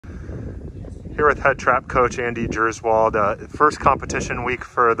Here with head trap coach Andy Gjerswold. First competition week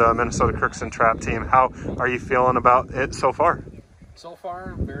for the Minnesota Crooks and Trap team. How are you feeling about it so far? So far,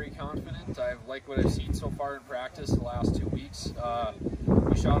 I'm very confident. I've liked what I've seen so far in practice the last 2 weeks.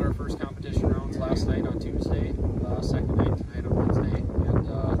 We shot our first competition rounds last night on Tuesday, second night tonight on Wednesday,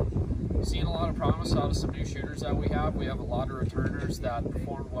 and seeing a lot of promise out of some new shooters that we have. We have a lot of returners that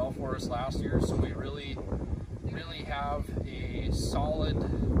performed well for us last year, so we really have a solid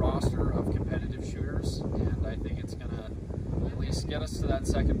roster of competitive shooters, and I think it's going to at least get us to that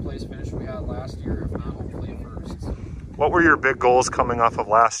second place finish we had last year, if not hopefully first. What were your big goals coming off of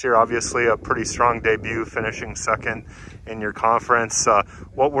last year? Obviously a pretty strong debut, finishing second in your conference.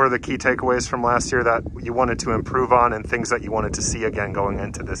 What were the key takeaways from last year that you wanted to improve on and things that you wanted to see again going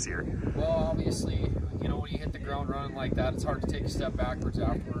into this year? Well, obviously, you know, when you hit the ground running like that, it's hard to take a step backwards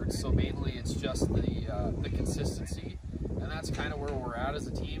afterwards. So mainly it's just the consistency. And that's kind of where we're at as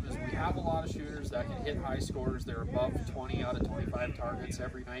a team, is we have a lot of shooters that can hit high scores. They're above 20 out of 25 targets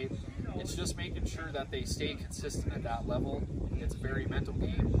every night. It's just making sure that they stay consistent at that level. It's a very mental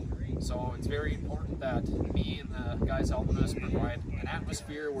game. So it's very important that me and the guys helping us provide an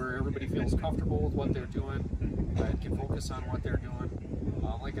atmosphere where everybody feels comfortable with what they're doing and can focus on what they're doing.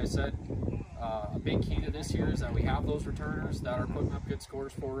 Like I said, a big key to this year is that we have those returners that are putting up good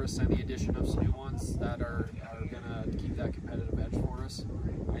scores for us, and the addition of some new ones that are going to keep that competitive edge for us.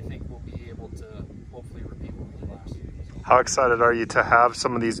 I think we'll be able to hopefully repeat what we did last year. How excited are you to have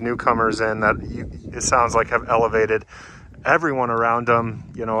some of these newcomers in that it sounds like have elevated everyone around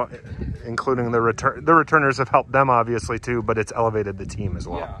them, you know, including the returners have helped them obviously too, but it's elevated the team as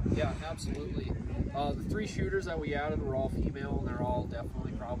well. Yeah, absolutely. The 3 shooters that we added were all female, and they're all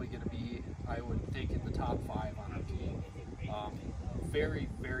definitely probably going to be, I would think, in the top 5 on our team. Very,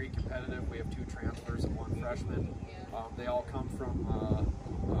 very competitive. We have 2 transfers and 1 freshman. They all come from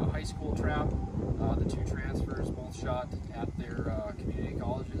high school trap. The 2 transfers both shot at their community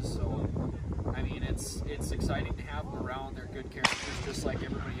colleges. So, I mean, it's exciting to have them around. They're good characters, just like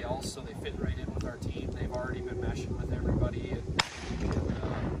everybody else, so they fit right in with our team. They've already been meshing with everybody and you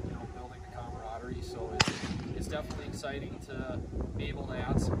know, building the camaraderie. So it's definitely exciting to be able to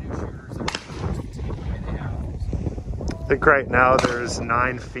add some new shooters that can the team the way they have. I think right now there's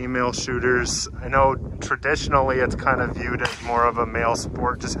 9 female shooters. I know traditionally it's kind of viewed as more of a male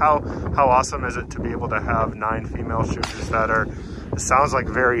sport. Just how awesome is it to be able to have 9 female shooters that are, it sounds like,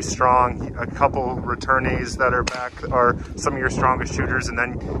 very strong. A couple returnees that are back are some of your strongest shooters, and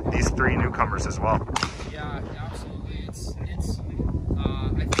then these 3 newcomers as well. Yeah, absolutely.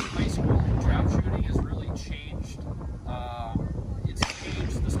 I think high school trap shooting has really changed. It's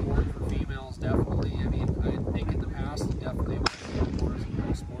changed the sport for females, definitely. I mean, I think in the past, definitely it was more as a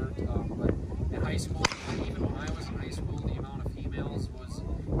male sport. But in high school, even when I was in high school, the amount of females was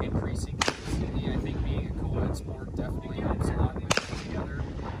increasing consistently. I think being a co-ed sport definitely helps a lot together.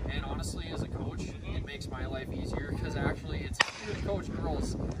 And honestly, as a coach, it makes my life easier, because actually it's easier to coach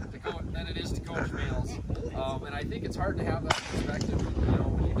girls than it is to coach males. And I think it's hard to have that perspective, you know,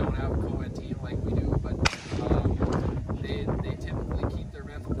 when you don't have a co-ed team like we do. But they typically keep their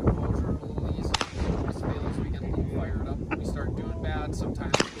mental composure a little easy. Most males, we get a little fired up when we start doing bad.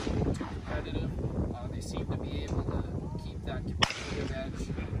 Sometimes we get a little too competitive. They seem to be able to keep that competitive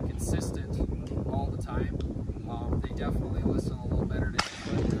edge consistent all the time. They definitely listen a little better to me,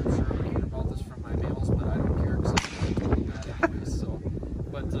 but I'm sure I hear about this from my males, but I don't care because I'm doing that anyways. So,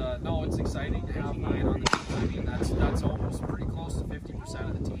 but no, it's exciting to have 9 on the team. I mean, that's almost pretty close to 50%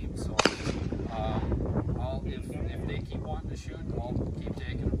 of the team. So, if they keep wanting to shoot, I'll keep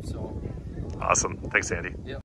taking them. So, awesome. Thanks, Andy. Yep.